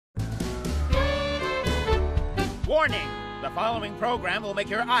Warning! The following program will make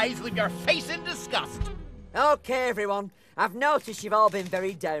your eyes leave your face in disgust. Okay, everyone. I've noticed you've all been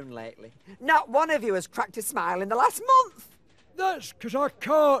very down lately. Not one of you has cracked a smile in the last month. That's because I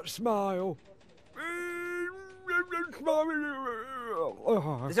can't smile.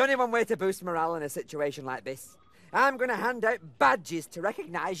 There's only one way to boost morale in a situation like this. I'm going to hand out badges to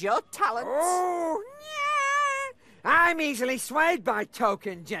recognise your talents. Oh, yeah. I'm easily swayed by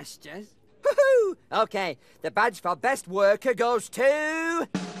token gestures. Woohoo! Okay, the badge for best worker goes to...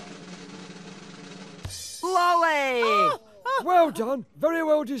 Lolly! Well done. Very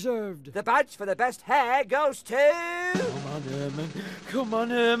well deserved. The badge for the best hair goes to... Come on, Herman. Come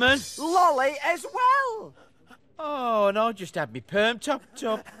on, Herman. Lolly as well. Oh, and I'll just have me perm topped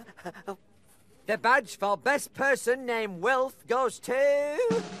up. The badge for best person named Wilf goes to...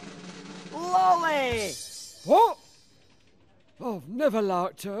 Lolly! What? I've never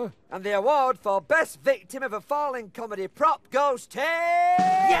liked her. And the award for best victim of a falling comedy prop goes to...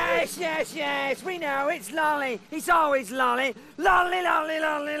 Yes, yes, yes, we know, it's Lolly. It's always Lolly. Lolly, Lolly,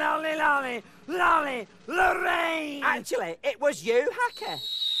 Lolly, Lolly, Lolly. Lolly, Lorraine. Actually, it was you, Hacker.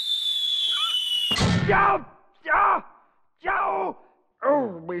 Joe! Joe! Joe!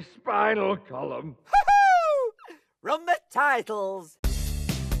 Oh, my spinal column. Woohoo! Run the titles.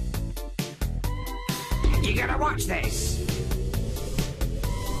 You gotta watch this.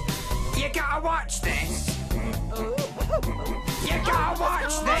 You gotta watch this. You gotta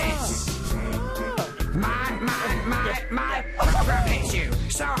watch this. My program hits you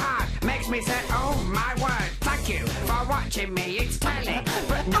so hard, makes me say, oh my word, thank you for watching me, it's telling.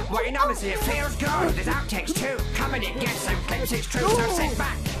 But what you notice, it feels good. There's outtakes too, comedy gets some clips, it's true. So sit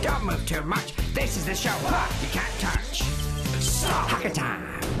back, don't move too much. This is the show you can't touch. Stop. Hacker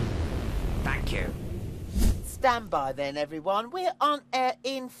time. Thank you. Stand by then, everyone. We're on air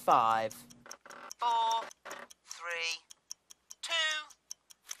in 5, 4, 3, 2,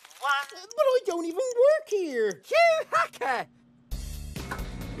 1. But I don't even work here. You Hacker!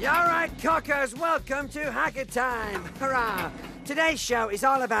 You all right, cockers? Welcome to Hacker Time. Hurrah! Today's show is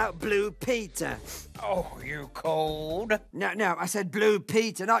all about Blue Peter. Oh, you cold? No, I said Blue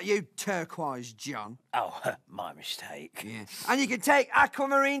Peter, not you Turquoise John. Oh, my mistake. Yeah. And you can take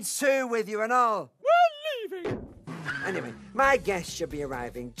Aquamarine Sue with you and all. We're leaving. Anyway, my guests should be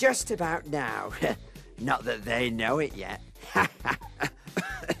arriving just about now. Not that they know it yet.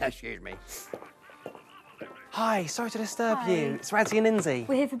 Excuse me. Hi, sorry to disturb you. It's Radzi and Lindsey.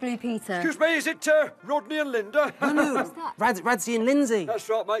 We're here for Blue Peter. Excuse me, is it Rodney and Linda? No. What's that? Radzi and Lindsey. That's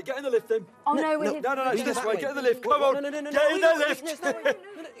right, mate. Get in the lift then. Oh, no, we're here. No, it's We this go way. that Get in the way. lift. Come on. No. Get in the lift.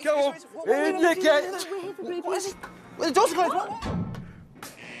 Go on. In you get. We're here for Blue Peter. Well, the doors are closed.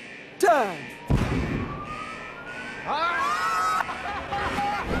 Turn.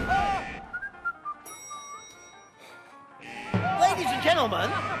 Ladies and gentlemen,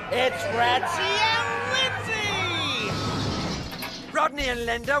 it's Radzi and Lindsey! Rodney and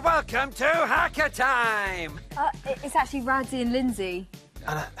Linda, welcome to Hacker Time. It's actually Radzi and Lindsey.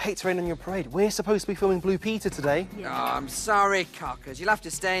 And I hate to rain on your parade. We're supposed to be filming Blue Peter today. Oh, I'm sorry, cockers. You'll have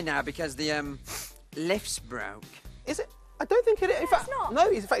to stay now because the, lift's broke. Is it? I don't think it is. In fact, not. no,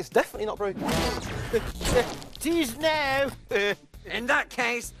 in fact, it's definitely not broken. It is now. In that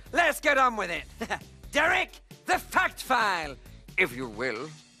case, let's get on with it. Derek, the fact file, if you will.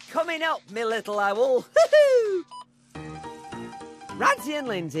 Coming up, me little owl. Radzi and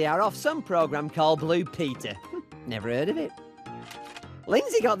Lindsey are off some programme called Blue Peter. Never heard of it.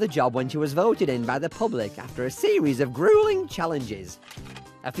 Lindsey got the job when she was voted in by the public after a series of gruelling challenges.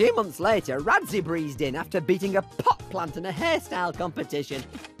 A few months later, Radzi breezed in after beating a pot plant in a hairstyle competition.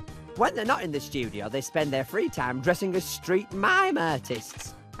 When they're not in the studio, they spend their free time dressing as street mime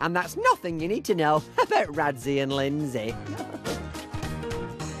artists. And that's nothing you need to know about Radzi and Lindsey.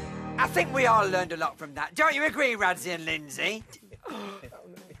 I think we all learned a lot from that. Don't you agree, Radzi and Lindsey?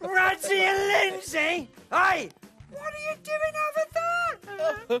 Radzi and Lindsey? Hey, what are you doing over there?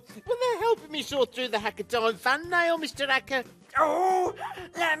 Well, they're helping me sort through the Hacker Time thumbnail, Mr. Hacker. Oh,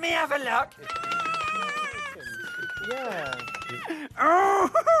 let me have a look. Yeah. Oh,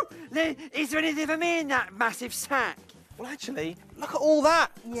 is there anything for me in that massive sack? Well, actually, look at all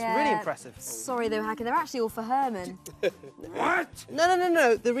that. It's really impressive. Sorry, though, Hacker. They're actually all for Herman. What?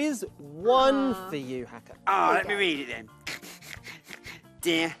 No. There is one for you, Hacker. Oh, let me read it then.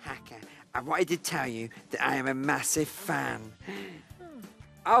 Dear Hacker, I wanted to tell you that I am a massive fan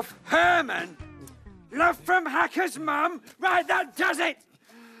of Herman. Love from Hacker's mum. Right, that does it.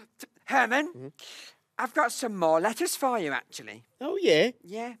 Herman, I've got some more letters for you, actually. Oh, yeah?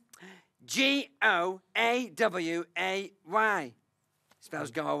 Yeah. G-O-A-W-A-Y.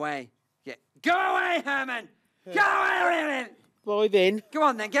 Spells go away. Yeah. Go away, Herman. Boy, then. Go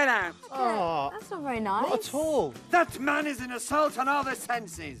on then, get out. That's not very nice. Not at all. That man is an assault on all the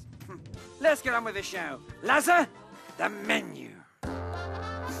senses. Let's get on with the show. Lazar, the menu.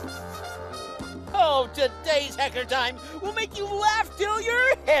 Oh, today's Hacker Time will make you laugh till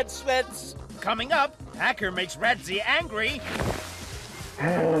your head sweats. Coming up, Hacker makes Radzi angry.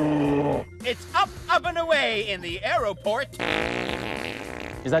 It's up and away in the aeroport.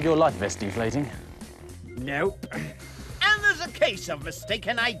 Is that your life vest deflating? Nope. And there's a case of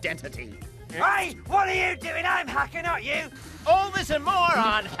mistaken identity. Hey, what are you doing? I'm Hacker, not you. All this and more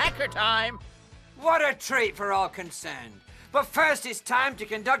on Hacker Time. What a treat for all concerned. But first it's time to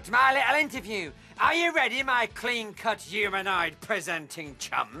conduct my little interview. Are you ready, my clean-cut humanoid presenting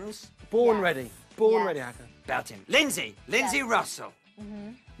chums? Born ready. Born Yes. ready, Hacker. Belt him. Lindsey Russell.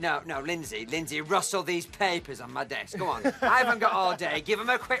 Mm-hmm. No, Lindsey, rustle these papers on my desk. Go on. I haven't got all day. Give him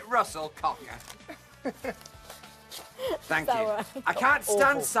a quick rustle, cocker. Thank you. Sour. I can't stand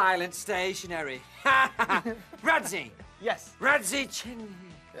Awful. silent stationery. Radzi. Yes. Radzi Chim.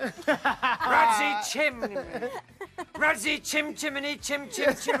 Radzi Chimney. Radzi Chim Chimney Chim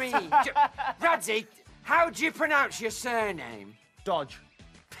Chim Chimney. Radzi, how do you pronounce your surname? Dodge.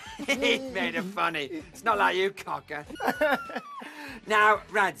 He made it funny. It's not like you, cocker. Now,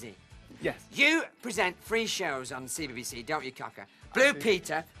 Radzi, Yes. you present 3 shows on CBBC, don't you, cocker? Blue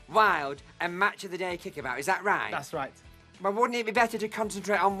Peter, Wild, and Match of the Day Kickabout. Is that right? That's right. But wouldn't it be better to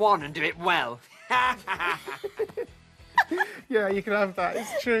concentrate on one and do it well? Yeah, you can have that.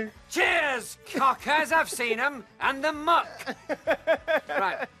 It's true. Cheers, cockers. I've seen them. And the muck.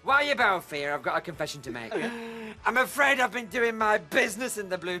 Right, while you're both here, I've got a confession to make. I'm afraid I've been doing my business in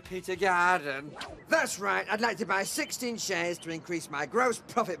the Blue Peter garden. That's right. I'd like to buy 16 shares to increase my gross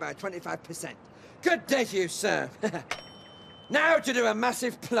profit by 25%. Good day to you, sir. Now to do a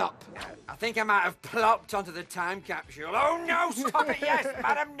massive plop. I think I might have plopped onto the time capsule. Oh, no, stop it. Yes,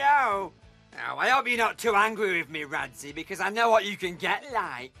 madam, no. Now, I hope you're not too angry with me, Radzi, because I know what you can get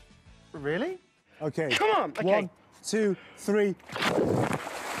like. Really? Okay. Come on, okay. 1, 2, 3.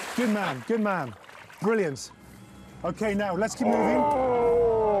 Good man, good man. Brilliant. Okay, now let's keep moving.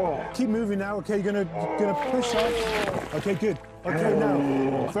 Keep moving now. Okay, you're gonna push up. Okay, good. Okay,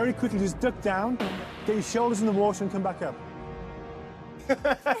 now very quickly just duck down, get your shoulders in the water and come back up.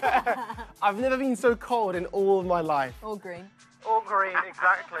 I've never been so cold in all of my life. All green. All green,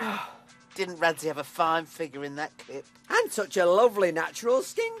 exactly. Didn't Radzi have a fine figure in that clip? And such a lovely natural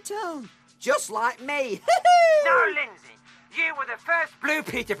skin tone. Just like me. Now, Lindsey, you were the first Blue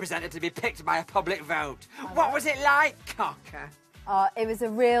Peter presenter to be picked by a public vote. What was it like, cocker? It was a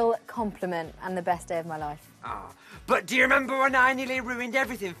real compliment and the best day of my life. Oh, but do you remember when I nearly ruined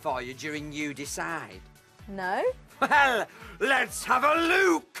everything for you during You Decide? No? Well, let's have a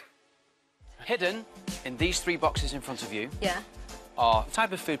look. Hidden in these 3 boxes in front of you Yeah. are the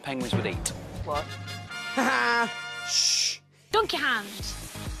type of food penguins would eat. What? Shh. Donkey hand.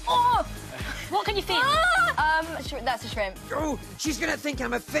 Oh! What can you feel? That's a shrimp. Oh, she's gonna think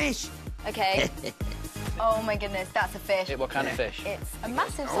I'm a fish. Okay. Oh my goodness, that's a fish. What kind of fish? It's a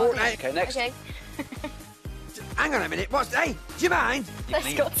massive Oh, sardine. right. Okay, next. Okay. Hang on a minute. Hey, do you mind?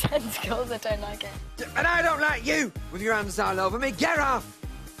 It's got tentacles, I don't like it. And I don't like you with your hands all over me. Get off.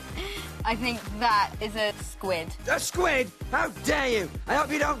 I think that is a squid. A squid? How dare you? I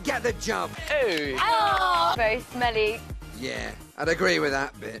hope you don't get the job. Oh! Oh! Very smelly. Yeah, I'd agree with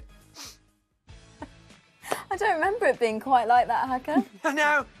that bit. I don't remember it being quite like that, Hacker.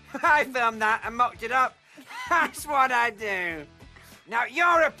 No, I filmed that and mocked it up. That's what I do. Now,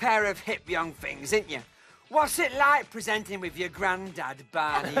 you're a pair of hip young things, ain't you? What's it like presenting with your granddad,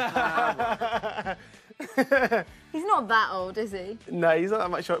 Barney Flower? He's not that old, is he? No, he's not that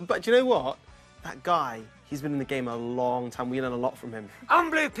much older. But do you know what? That guy, he's been in the game a long time. We learn a lot from him. On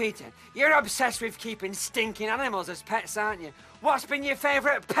Blue Peter, you're obsessed with keeping stinking animals as pets, aren't you? What's been your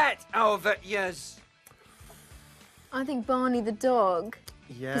favourite pet over years? I think Barney the dog.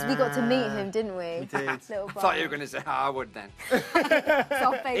 Yeah. Because we got to meet him, didn't we? We did. Little I thought you were going to say Harwood then. It's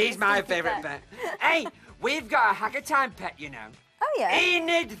our favourite He's my stinky favourite pet. Hey, we've got a Hacker Time pet, you know. Oh, yeah?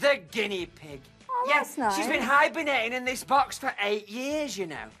 Enid the guinea pig. Oh, Yeah, that's nice. she's been hibernating in this box for 8 years, you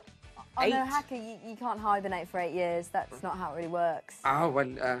know. Oh, no, 8? Hacker, you can't hibernate for 8 years. That's not how it really works. Oh,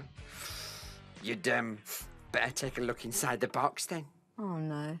 well, you'd, better take a look inside the box then. Oh,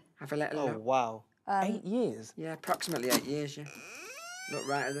 no. Have a little Oh, look. wow. 8 years? Yeah, approximately 8 years, yeah. Look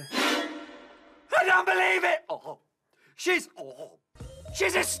right at the... I don't believe it!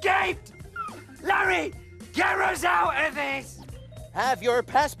 She's escaped! Larry, get us out of this! have your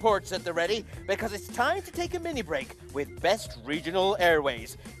passports at the ready, because it's time to take a mini break with Best Regional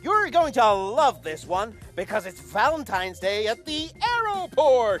Airways. You're going to love this one, because it's Valentine's Day at the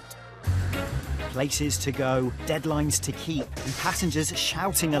aeroport. Places to go, deadlines to keep, and passengers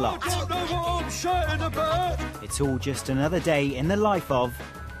shouting a lot. I don't know what I'm shouting about. It's all just another day in the life of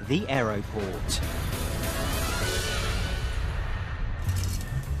the aeroport.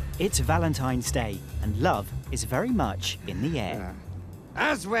 It's Valentine's Day, and love is very much in the air.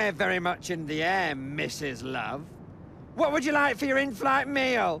 As we're very much in the air, Mrs. Love, what would you like for your in-flight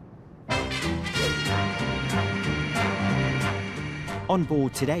meal? On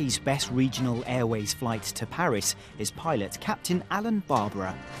board today's Best Regional Airways flight to Paris is pilot Captain Alan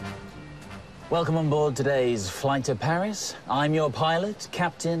Barbara. Welcome on board today's flight to Paris. I'm your pilot,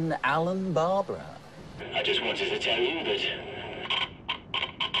 Captain Alan Barbara. I just wanted to tell you that...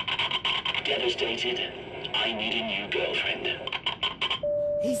 Devastated. I need a new girlfriend.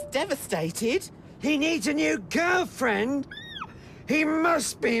 He's devastated? He needs a new girlfriend? He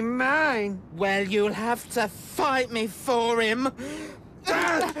must be mine. Well, you'll have to fight me for him.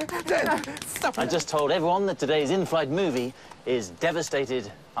 I just told everyone that today's in-flight movie is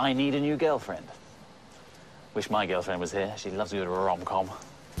Devastated, I Need a New Girlfriend. Wish my girlfriend was here. She loves a good rom-com.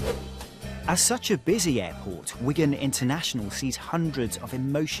 As such a busy airport, Wigan International sees hundreds of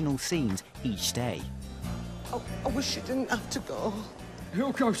emotional scenes each day. Oh, I wish you didn't have to go.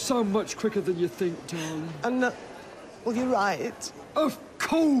 He'll go so much quicker than you think, darling. And, well, you're right. Of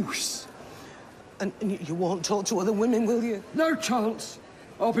course! And you won't talk to other women, will you? No chance.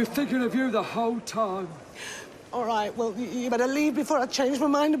 I'll be thinking of you the whole time. All right, well, you better leave before I change my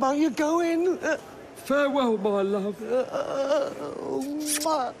mind about you going. Farewell, my love.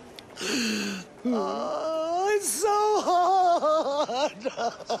 Oh, it's so hard.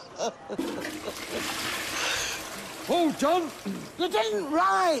 All done. You didn't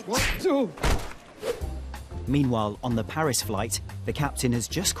write. What? Oh. Meanwhile, on the Paris flight, the captain has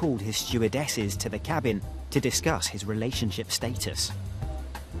just called his stewardesses to the cabin to discuss his relationship status.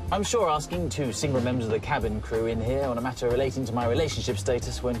 I'm sure asking two single members of the cabin crew in here on a matter relating to my relationship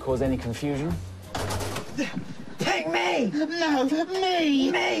status won't cause any confusion. Pick me! No,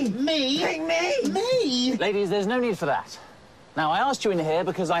 me! Me! Pick me! Me! Ladies, there's no need for that. Now, I asked you in here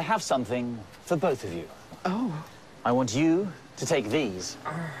because I have something for both of you. Oh. I want you to take these,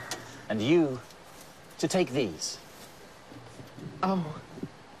 and you to take these. Oh.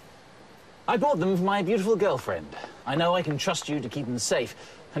 I bought them for my beautiful girlfriend. I know I can trust you to keep them safe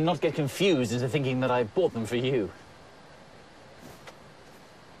and not get confused into thinking that I bought them for you.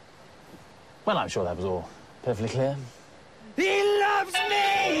 Well, I'm sure that was all perfectly clear. He loves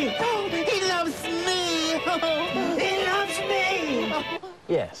me! Oh, he loves me! Oh. He loves me!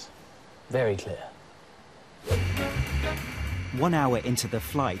 Yes, very clear. 1 hour into the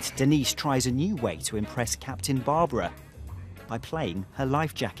flight, Denise tries a new way to impress Captain Barbara by playing her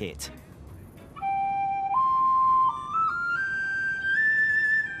life jacket.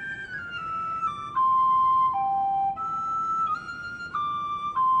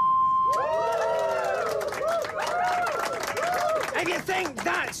 If you think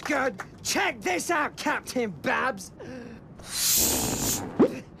that's good, check this out, Captain Babs.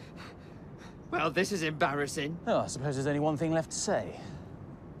 Well, this is embarrassing. Oh, I suppose there's only one thing left to say.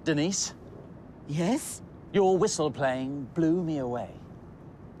 Denise? Yes? Your whistle playing blew me away.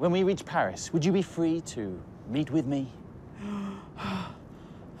 When we reach Paris, would you be free to meet with me?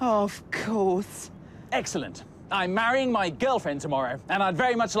 Of course. Excellent. I'm marrying my girlfriend tomorrow, and I'd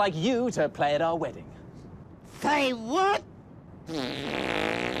very much like you to play at our wedding. Say what?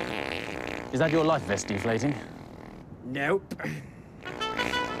 Is that your life vest deflating? Nope.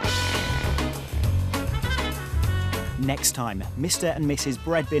 Next time, Mr. and Mrs.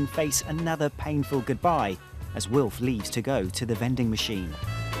 Breadbin face another painful goodbye as Wilf leaves to go to the vending machine.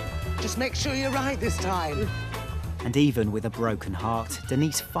 Just make sure you're right this time. And even with a broken heart,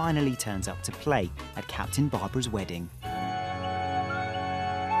 Denise finally turns up to play at Captain Barbara's wedding.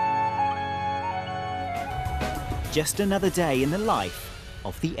 Just another day in the life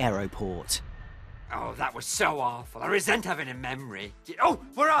of the aeroport. Oh, that was so awful. I resent having a memory. Oh,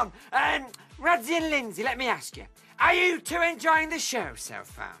 we're on. Radzi and Lindsey, let me ask you. Are you two enjoying the show so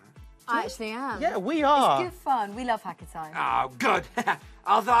far? I actually am. Yeah, we are. It's good fun. We love Hacker Time. Oh, good.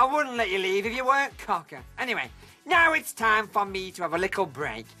 Although I wouldn't let you leave if you weren't cocker. Anyway, now it's time for me to have a little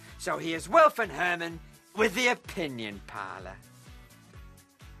break. So here's Wilf and Herman with the Opinion Parlour.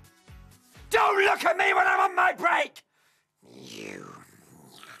 Don't look at me when I'm on my break! You.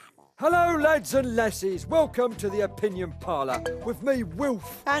 Hello, lads and lassies. Welcome to the Opinion Parlour with me,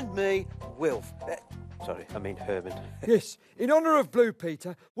 Wilf. And me, Wilf. Sorry, I mean Herman. Yes, in honour of Blue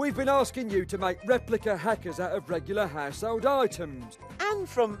Peter, we've been asking you to make replica hackers out of regular household items. And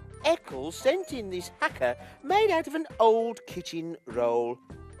from Eccles sent in this hacker made out of an old kitchen roll.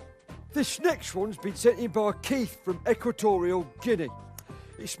 This next one's been sent in by Keith from Equatorial Guinea.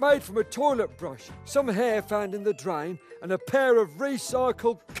 It's made from a toilet brush, some hair found in the drain, and a pair of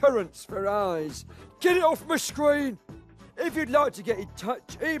recycled currants for eyes. Get it off my screen! If you'd like to get in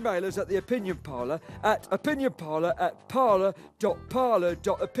touch, email us at the Opinion Parlour at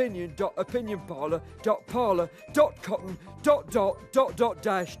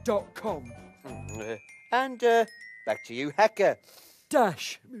parlour.opinion.opinionparlour.parlour.cotton.com. And back to you, hacker.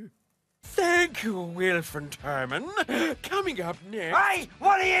 Dash. Thank you, Wilf and Herman. Coming up next... Hey,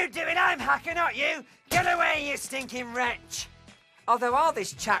 what are you doing? I'm hacker, not you. Get away, you stinking wretch. Although all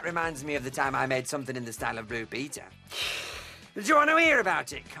this chat reminds me of the time I made something in the style of Blue Peter. Do you want to hear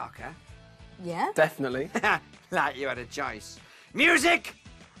about it, Cocker? Yeah? Definitely. Like you had a choice. Music,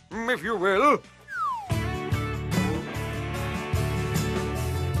 if you will.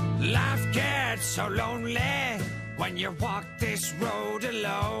 Life gets so lonely when you walk this road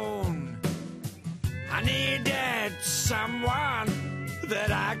alone. I needed someone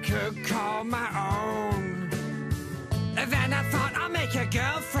that I could call my own. Then I thought I'll make a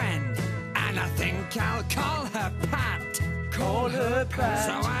girlfriend, and I think I'll call her Pat. Call her Pat.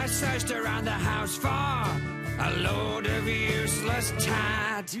 So I searched around the house for a load of useless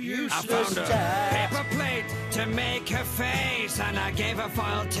tat. I found a paper plate to make her face, and I gave her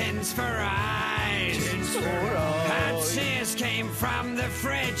foil tins for eyes. Pat's ears came from the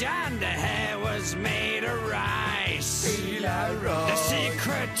fridge, and her hair was made of rice. The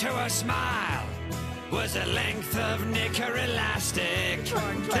secret to her smile was a length of knicker elastic.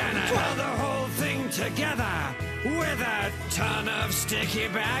 Then I held the whole thing together with a ton of sticky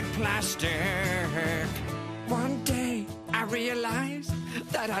back plastic. One day I realized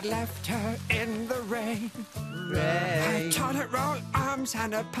that I'd left her in the rain. Her toilet roll arms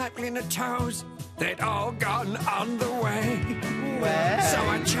and her pipe cleaner toes, they'd all gone on the way. So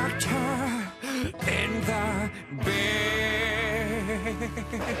I chucked her in the bin.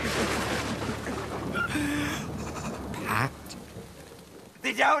 Pat?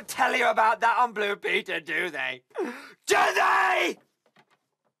 They don't tell you about that on Blue Peter, do they? Do they?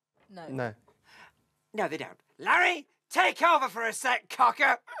 No. No. No, they don't. Larry, take over for a sec,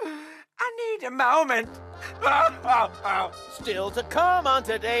 Cocker. I need a moment. Still to come on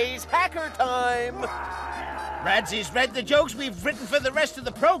today's Hacker Time. Radzi's read the jokes we've written for the rest of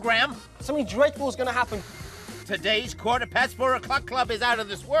the program. Something dreadful's going to happen. Today's 4:15 club is out of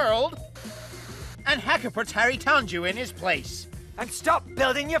this world. And Hacker puts Harry Tanju in his place. And stop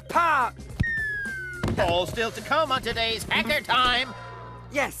building your park. All still to come on today's Hacker Time.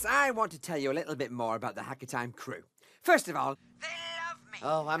 Yes, I want to tell you a little bit more about the Hacker Time crew. First of all, they love me.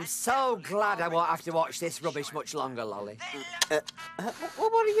 Oh, I'm so glad I won't have to watch this rubbish much longer, Lolly.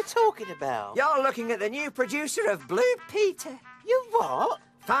 What are you talking about? You're looking at the new producer of Blue Peter. You what?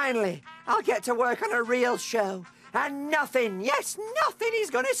 Finally, I'll get to work on a real show. And nothing, yes, nothing is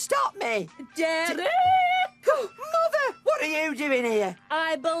going to stop me. Daddy! Mother, what are you doing here?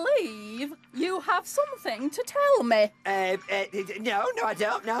 I believe you have something to tell me. No, I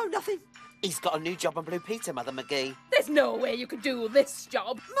don't. No, nothing. He's got a new job on Blue Peter, Mother McGee. There's no way you could do this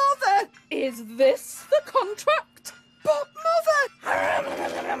job. Mother! Is this the contract? But, Mother!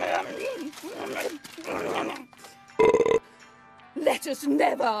 Let us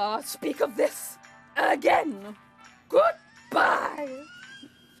never speak of this again. Goodbye.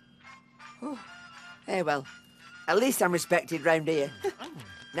 Hey, well, at least I'm respected round here.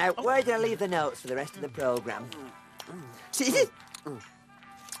 Now, where did I leave the notes for the rest of the programme?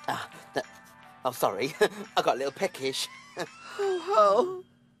 Oh, sorry. I got a little peckish. Oh.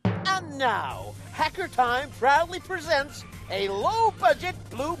 And now, Hacker Time proudly presents a low-budget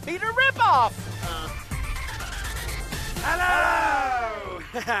Blue Peter ripoff. Hello!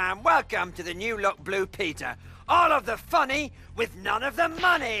 And welcome to the new look Blue Peter. All of the funny with none of the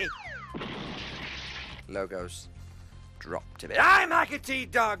money. Logos dropped a bit. I'm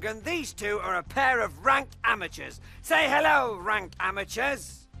Hackety Dog, and these two are a pair of rank amateurs. Say hello, rank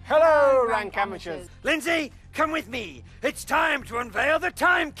amateurs. Hello, rank amateurs. Lindsey, come with me. It's time to unveil the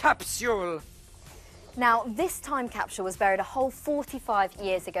time capsule. Now, this time capsule was buried a whole 45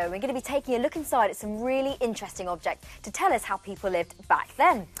 years ago. We're going to be taking a look inside at some really interesting objects to tell us how people lived back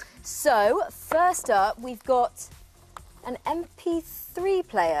then. So, first up, we've got an MP3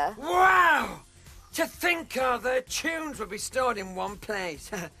 player. Wow! To think all their tunes would be stored in one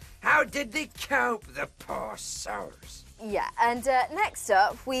place. How did they cope, the poor souls? Yeah, and next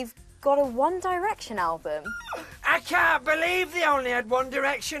up, we've got a One Direction album. I can't believe they only had One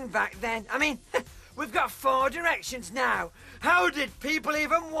Direction back then. I mean, we've got 4 directions now. How did people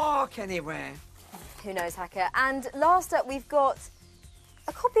even walk anywhere? Who knows, Hacker? And last up, we've got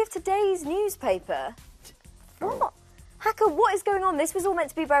a copy of today's newspaper. What? Hacker, what is going on? This was all meant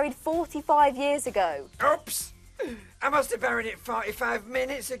to be buried 45 years ago. Oops! I must have buried it 45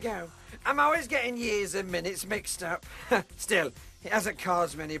 minutes ago. I'm always getting years and minutes mixed up. Still, it hasn't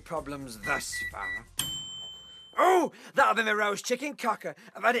caused many problems thus far. Oh, that'll be my roast chicken cocker.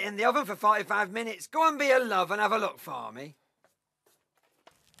 I've had it in the oven for 45 minutes. Go and be a love and have a look for me.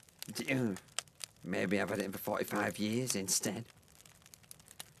 Maybe I've had it in for 45 years instead.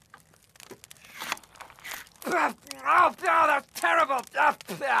 Oh, that's terrible!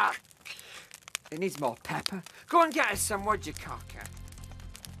 It needs more pepper. Go and get us some, would you, cocker?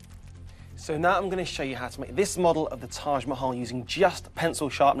 So now I'm going to show you how to make this model of the Taj Mahal using just pencil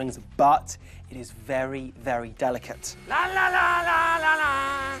sharpenings, but it is very, very delicate. La la la la la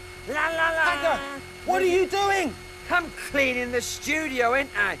la la la la. Hacker, what are you doing? I'm cleaning the studio, ain't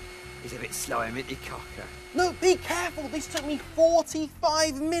I? He's a bit slow, isn't he, cocker? No, be careful. This took me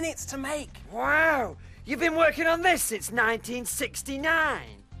 45 minutes to make. Wow, you've been working on this since 1969.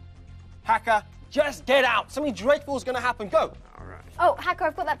 Hacker, just get out. Something dreadful is going to happen. Go. All right. Oh, Hacker,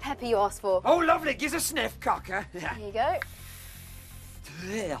 I've got that pepper you asked for. Oh, lovely. Gives a sniff, cocker. Here you go.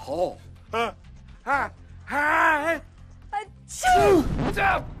 Achoo!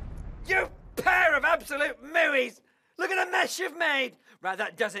 You pair of absolute mooies! Look at the mess you've made. Right,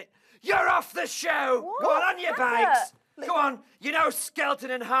 that does it. You're off the show. What? Go on your bikes. Go on. You know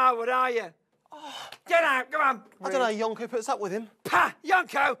Skelton and Harwood, are you? Oh. Get out. Go on. I don't know how Yonko puts up with him. Pa!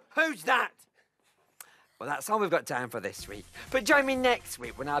 Yonko! Who's that? Well, that's all we've got time for this week. But join me next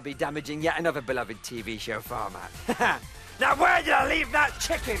week when I'll be damaging yet another beloved TV show format. Now, where did I leave that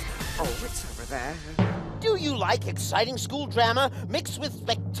chicken? Oh, it's over there. Do you like exciting school drama mixed with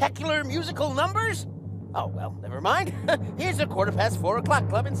spectacular musical numbers? Oh, well, never mind. Here's a 4:15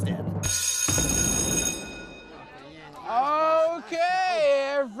 club instead.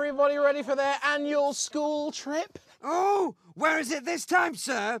 Okay, everybody ready for their annual school trip? Oh, where is it this time,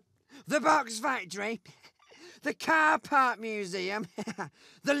 sir? The box factory? The car park museum?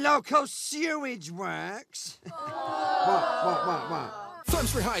 The local sewage works? What?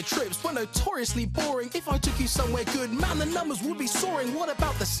 Flamsbury High trips were notoriously boring. If I took you somewhere good, man, the numbers would be soaring. What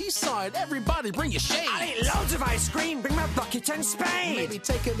about the seaside? Everybody bring your shade. I eat loads of ice cream, bring my bucket and spade. Maybe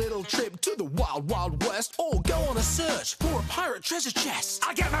take a little trip to the wild, wild west, or go on a search for a pirate treasure chest.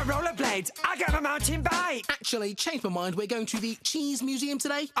 I'll get my rollerblades, I'll get my mountain bike. Actually, change my mind, we're going to the Cheese Museum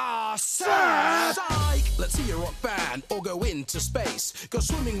today. Ah, sir! Psych! Let's see a rock band, or go into space. Go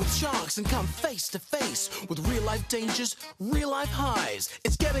swimming with sharks and come face to face with real-life dangers, real-life highs.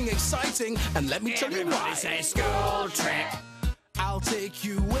 It's getting exciting, and let me tell you why. Everybody say school trip. I'll take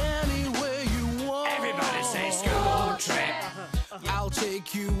you anywhere you want. Everybody say school trip. I'll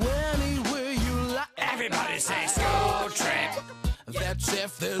take you anywhere you like. Everybody say school trip. That's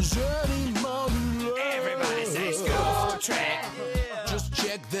if there's any money left. Everybody say school trip. Just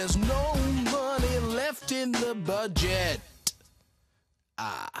check there's no money left in the budget.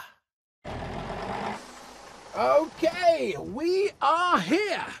 Okay, we are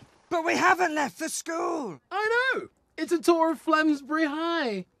here. But we haven't left the school. I know. It's a tour of Flamsbury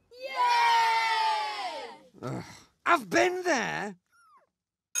High. Yay! I've been there.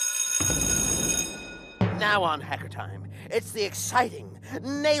 Now on Hacker Time, it's the exciting,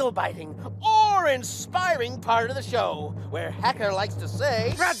 nail-biting, awe-inspiring part of the show, where Hacker likes to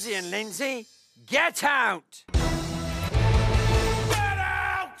say... Radzi and Lindsey, get out!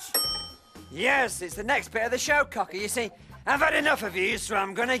 Yes, it's the next bit of the show, Cocker. You see, I've had enough of you, so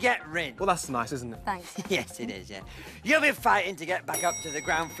I'm gonna get rid. Well, that's nice, isn't it? Thanks. Yes, it is, yeah. You'll be fighting to get back up to the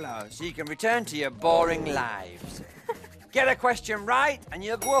ground floor so you can return to your boring lives. Get a question right, and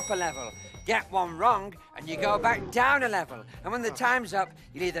you'll go up a level. Get one wrong, and you go back down a level. And when the time's up,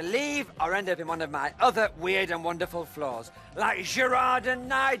 you'll either leave or end up in one of my other weird and wonderful floors, like Gerard and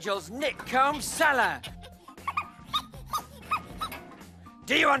Nigel's Nickcombe cellar.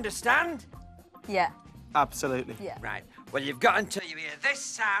 Do you understand? Yeah. Absolutely. Yeah. Right. Well, you've got until you hear this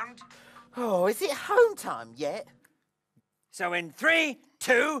sound. Oh, is it home time yet? So in 3,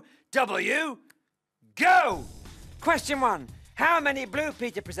 2, W, go! Question 1. How many Blue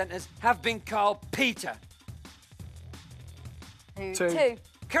Peter presenters have been called Peter? Two.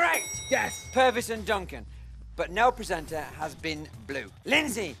 Correct! Yes. Purvis and Duncan. But no presenter has been blue.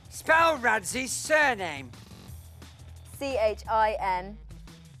 Lindsey, spell Radzi's surname. ChinYan.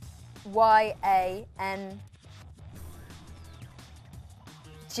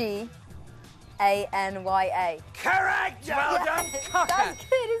 G-A-N-Y-A. Correct! Well done, Cocker. That's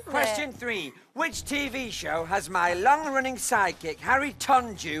good, isn't Question 3. Which TV show has my long-running sidekick, Harry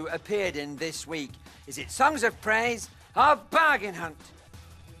Tonju, appeared in this week? Is it Songs of Praise or Bargain Hunt?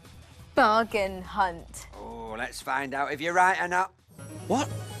 Bargain Hunt. Oh, let's find out if you're right or not. What?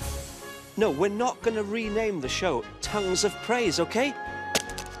 No, we're not going to rename the show Tongues of Praise, OK?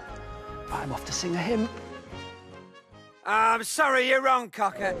 I'm off to sing a hymn. I'm sorry, you're wrong,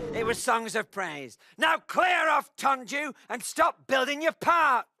 Cocker. It was Songs of Praise. Now clear off, Tonju, and stop building your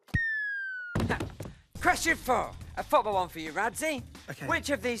part. Question 4. A football one for you, Radzi. OK. Which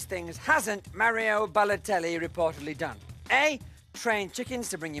of these things hasn't Mario Balotelli reportedly done? A. Trained chickens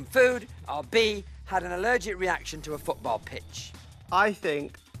to bring him food, or B. Had an allergic reaction to a football pitch? I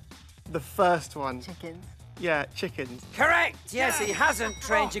think the first one. Chickens. Yeah, chickens. Correct! Yes, he hasn't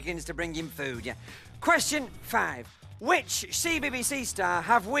trained chickens to bring him food, yeah. Question 5. Which CBBC star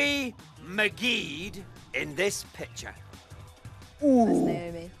have we McGee'd in this picture? Ooh. That's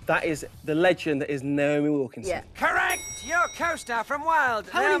Naomi. That is the legend that is Naomi Wilkinson. Yeah. Correct! Your co-star from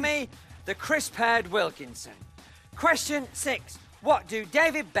Wild, Naomi, the crisp-haired Wilkinson. Question 6. What do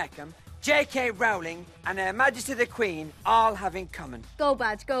David Beckham, J.K. Rowling and Her Majesty the Queen all have in common? Go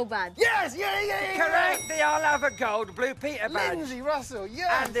badge, go badge. Yes, Correct! They all have a gold Blue Peter badge. Lindsey, Russell,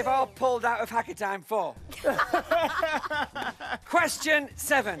 yes. And they've all pulled out of Hacker Time 4. Question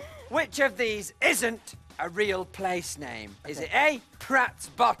 7. Which of these isn't a real place name? Is it A, Pratt's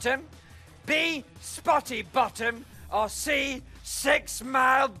Bottom, B, Spotty Bottom, or C, 6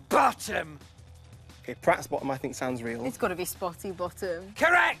 Mile Bottom? Okay, Pratt's Bottom I think sounds real. It's got to be Spotty Bottom.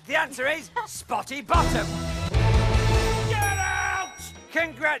 Correct! The answer is Spotty Bottom. Get out!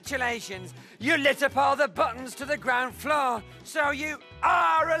 Congratulations! You lit up all the buttons to the ground floor, so you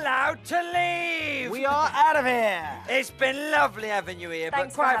are allowed to leave! We are out of here! It's been lovely having you here,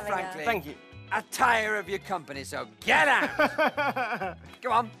 Thanks but quite for having frankly... us. Thank you. I tire of your company, so get out!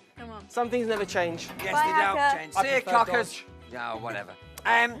 Go on. Come on. Some things never change. Yes, Bye, they don't Hacker. change. I See you, prefer cockers. Dodge. No, whatever.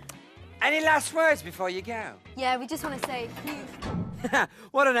 Any last words before you go? Yeah, we just want to say huge.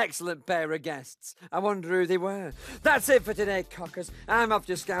 What an excellent pair of guests. I wonder who they were. That's it for today, cockers. I'm off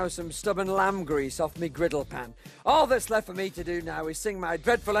to scour some stubborn lamb grease off me griddle pan. All that's left for me to do now is sing my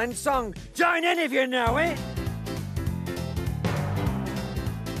dreadful end song. Join in if you know it.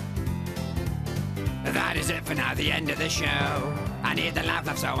 That is it for now, the end of the show. I need the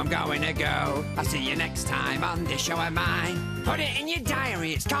laugh, so I'm going to go. I'll see you next time on this show of mine. Put it in your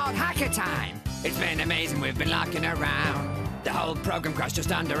diary, it's called Hacker Time. It's been amazing, we've been larking around. The whole program cost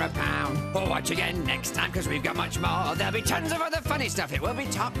just under £1. We'll watch again next time, because we've got much more. There'll be tons of other funny stuff, it will be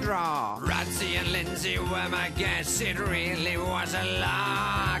top draw. Radzi and Lindsey were my guests, it really was a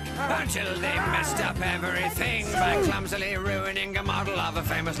lark. Until they messed up everything by clumsily ruining a model of a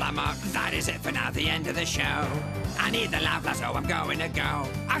famous landmark. That is it for now, the end of the show. I need the laugh, so I'm going to go.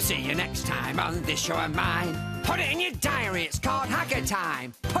 I'll see you next time on this show of mine. Put it in your diary, it's called Hacker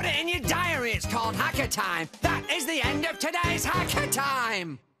Time. Put it in your diary, it's called Hacker Time. That is the end of today's Hacker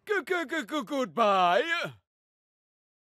Time. Goodbye.